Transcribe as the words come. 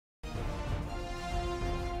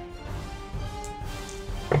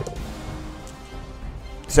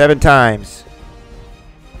7 times.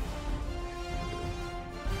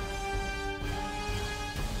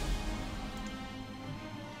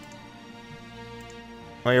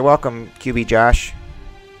 Well, you're welcome, QB Josh.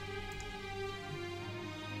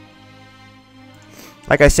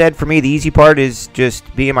 Like I said, for me, the easy part is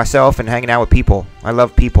just being myself and hanging out with people. I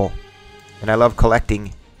love people. And I love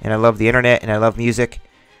collecting. And I love the internet. And I love music.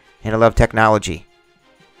 And I love technology.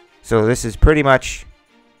 So this is pretty much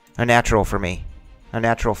a natural for me. A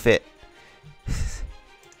natural fit.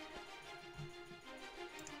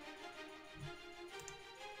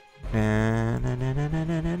 Na, na, na, na,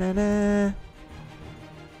 na, na, na, na.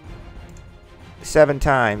 7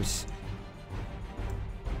 times.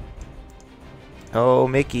 Oh,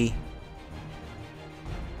 Mickey.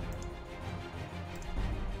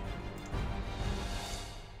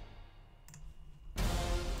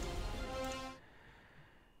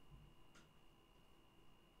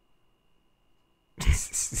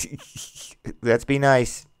 Let's be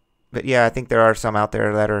nice. But yeah, I think there are some out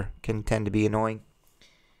there that can tend to be annoying.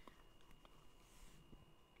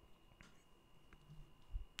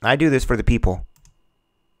 I do this for the people.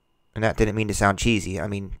 And that didn't mean to sound cheesy. I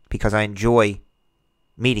mean, because I enjoy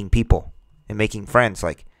meeting people and making friends.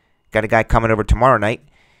 Like, got a guy coming over tomorrow night.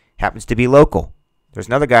 Happens to be local. There's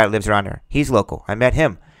another guy that lives around there. He's local. I met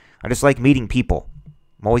him. I just like meeting people.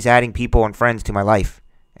 I'm always adding people and friends to my life.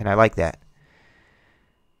 And I like that.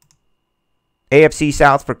 AFC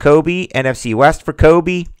South for Kobe. NFC West for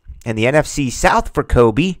Kobe. And the NFC South for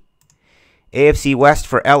Kobe. AFC West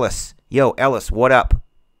for Ellis. Yo, Ellis, what up?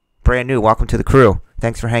 Brand new. Welcome to the crew.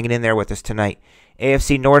 Thanks for hanging in there with us tonight.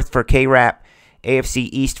 AFC North for K-Rap. AFC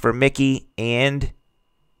East for Mickey. And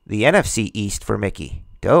the NFC East for Mickey.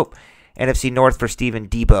 Dope. NFC North for Steven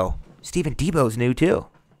Debo. Steven Debo's new too.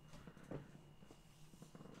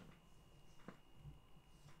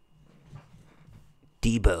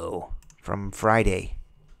 Debo from Friday.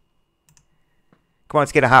 Come on,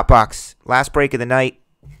 let's get a hot box. Last break of the night.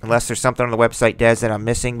 Unless there's something on the website, Des, that I'm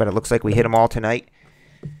missing. But it looks like we hit them all tonight.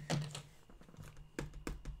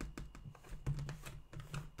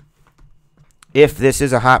 If this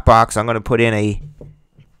is a hot box, I'm going to put in a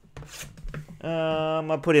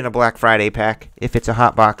Black Friday pack if it's a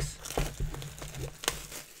hot box.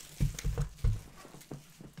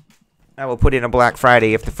 I will put in a Black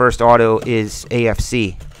Friday if the first auto is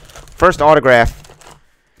AFC. First autograph.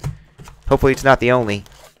 Hopefully it's not the only.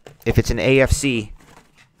 If it's an AFC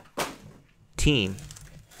team,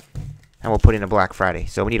 I will put in a Black Friday.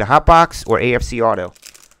 So we need a hot box or AFC auto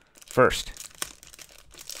first.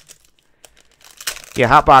 Yeah,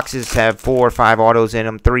 hot boxes have 4 or 5 autos in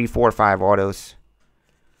them. 3, 4, 5 autos.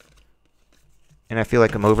 And I feel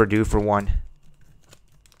like I'm overdue for one.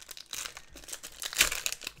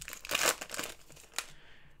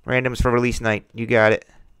 Randoms for release night. You got it.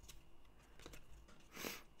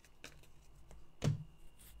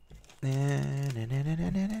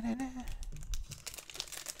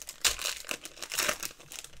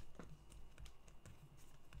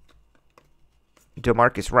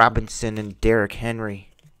 DeMarcus Robinson and Derrick Henry.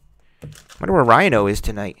 I wonder where Rhino is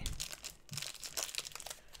tonight.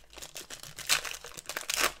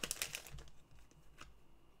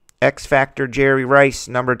 X Factor Jerry Rice,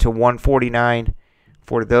 number to 149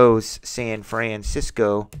 for those San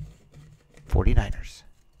Francisco 49ers.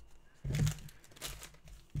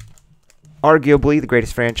 Arguably the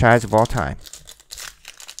greatest franchise of all time.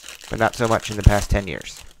 But not so much in the past 10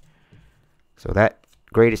 years. So that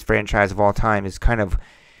greatest franchise of all time is kind of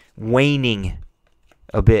waning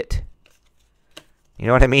a bit. You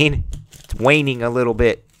know what I mean? It's waning a little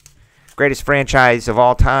bit. Greatest franchise of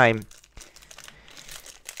all time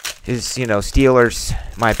is, you know, Steelers,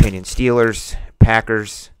 in my opinion. Steelers,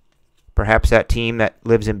 Packers, perhaps that team that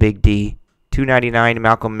lives in Big D. 299,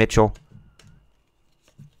 Malcolm Mitchell.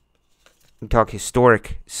 We talk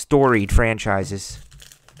historic, storied franchises.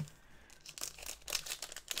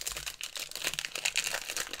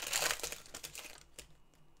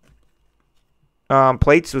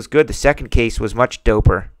 Plates was good. The second case was much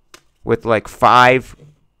doper with like 5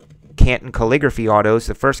 Canton calligraphy autos.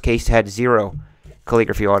 The first case had 0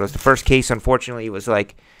 calligraphy autos. The first case, unfortunately, was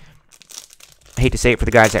like, I hate to say it for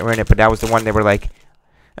the guys that were in it, but that was the one they were like,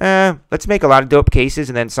 let's make a lot of dope cases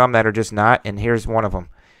and then some that are just not, and here's one of them.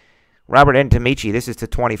 Robert N. Tamici, this is to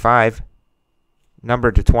 25.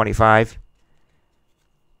 Numbered to 25.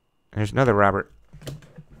 There's another Robert.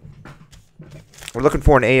 We're looking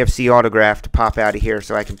for an AFC autograph to pop out of here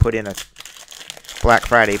so I can put in a Black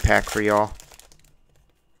Friday pack for y'all.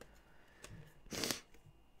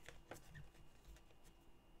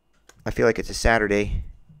 I feel like it's a Saturday.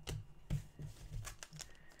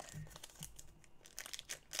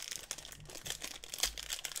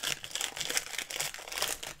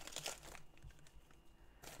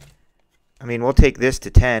 mean, we'll take this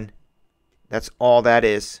to 10. That's all that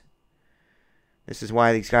is. This is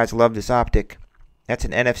why these guys love this optic. That's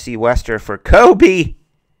an NFC Wester for Kobe.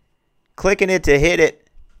 Clicking it to hit it.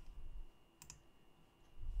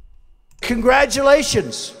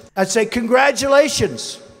 Congratulations. I'd say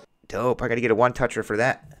congratulations. Dope. I got to get a one-toucher for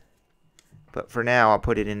that. But for now, I'll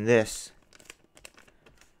put it in this.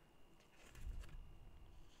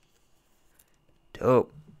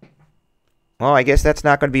 Dope. Well, I guess that's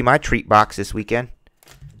not going to be my treat box this weekend.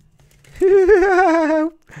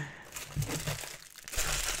 I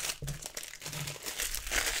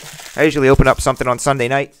usually open up something on Sunday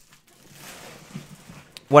night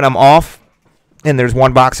when I'm off, and there's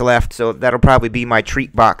one box left, so that'll probably be my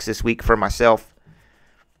treat box this week for myself.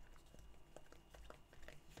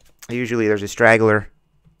 Usually there's a straggler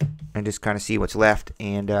and just kind of see what's left,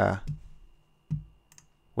 and would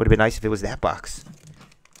have been nice if it was that box.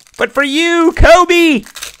 But for you, Kobe,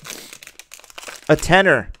 a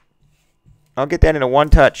tenner. I'll get that in a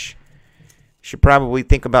one-touch. Should probably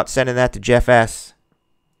think about sending that to Jeff S.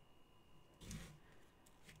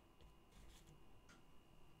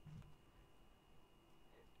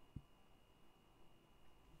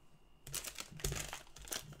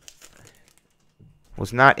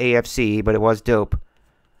 Was not AFC, but it was dope.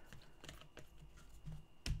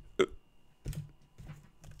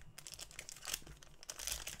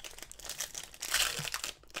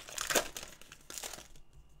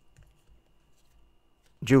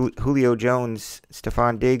 Julio Jones,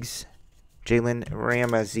 Stephon Diggs, Jalen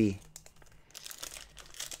Ramsey.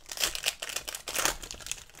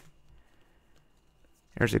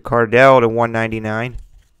 There's a Cardell to 199.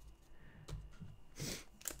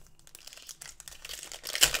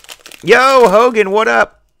 Yo, Hogan, what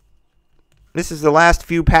up? This is the last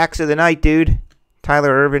few packs of the night, dude.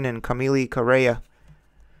 Tyler Irvin and Camille Correa.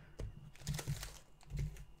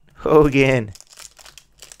 Hogan.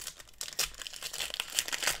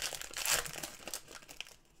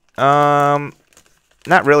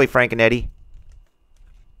 Not really, Frank and Eddie.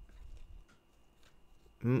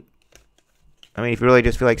 I mean, if you really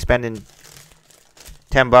just feel like spending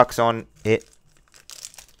 $10 on it.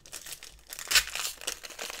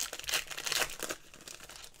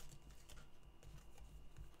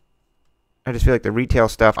 I just feel like the retail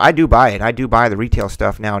stuff, I do buy it. I do buy the retail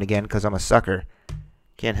stuff now and again because I'm a sucker.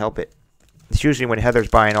 Can't help it. It's usually when Heather's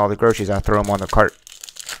buying all the groceries, I throw them on the cart.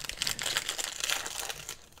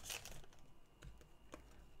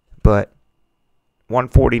 But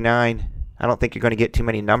 149, I don't think you're going to get too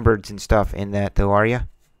many numbereds and stuff in that, though, are you?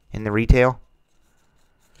 In the retail?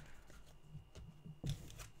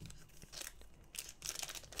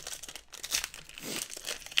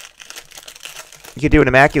 You could do an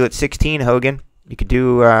Immaculate 16, Hogan. You could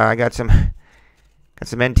do, I got some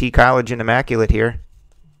NT College and Immaculate here.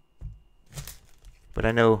 But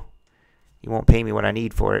I know you won't pay me what I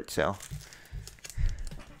need for it, so.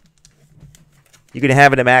 You can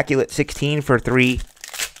have an Immaculate 16 for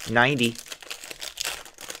 $390.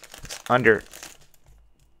 Under.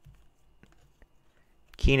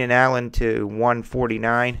 Keenan Allen to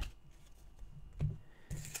 149.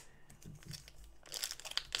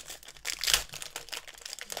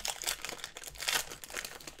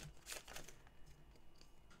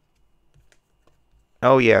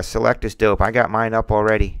 Oh yeah, Select is dope. I got mine up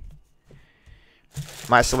already.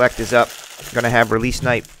 My Select is up. Gonna have release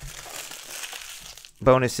night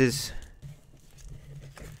bonuses.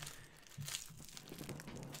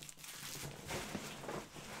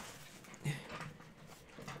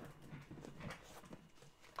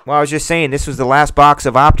 Well, I was just saying, this was the last box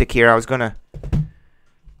of Optic here. I don't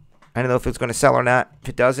know if it's gonna sell or not. If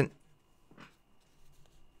it doesn't,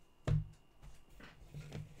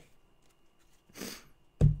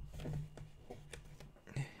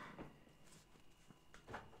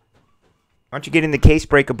 why don't you get in the case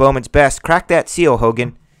break of Bowman's Best? Crack that seal,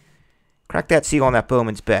 Hogan. Crack that seal on that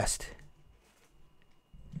Bowman's Best.